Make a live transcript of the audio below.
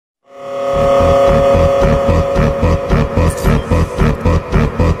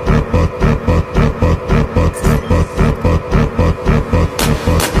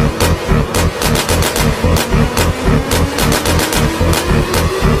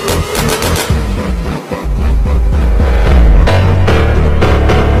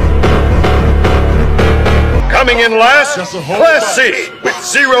in last, Class C with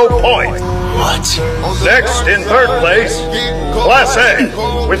 0 points. What? Next, in third place, Class A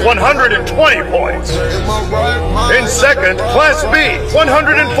with 120 points. In second, Class B,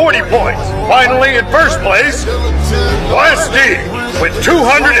 140 points. Finally, in first place, Class D with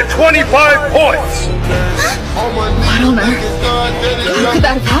 225 points. What on earth? How could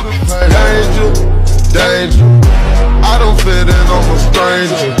that have happened? Danger, I don't fit in, I'm a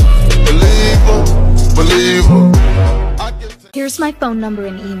stranger. Believer. Here's my phone number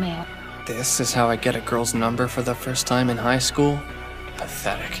and email. This is how I get a girl's number for the first time in high school?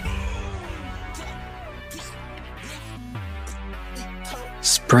 Pathetic.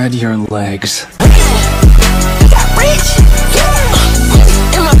 Spread your legs.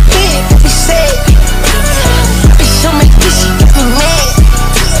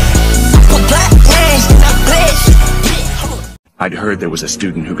 I'd heard there was a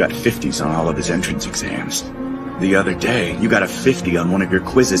student who got 50s on all of his entrance exams. The other day, you got a 50 on one of your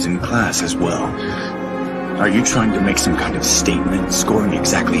quizzes in class as well. Are you trying to make some kind of statement, scoring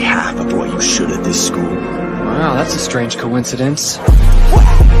exactly half of what you should at this school? Wow, that's a strange coincidence.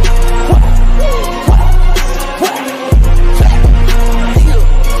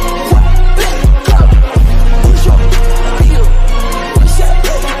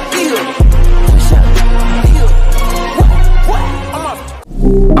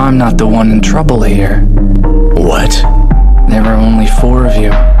 I'm not the one in trouble here. What? There are only 4 of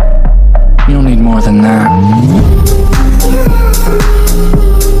you. You'll need more than that.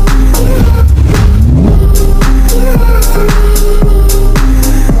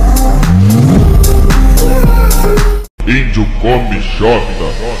 Índio come xota,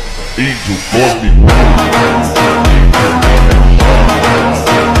 índio come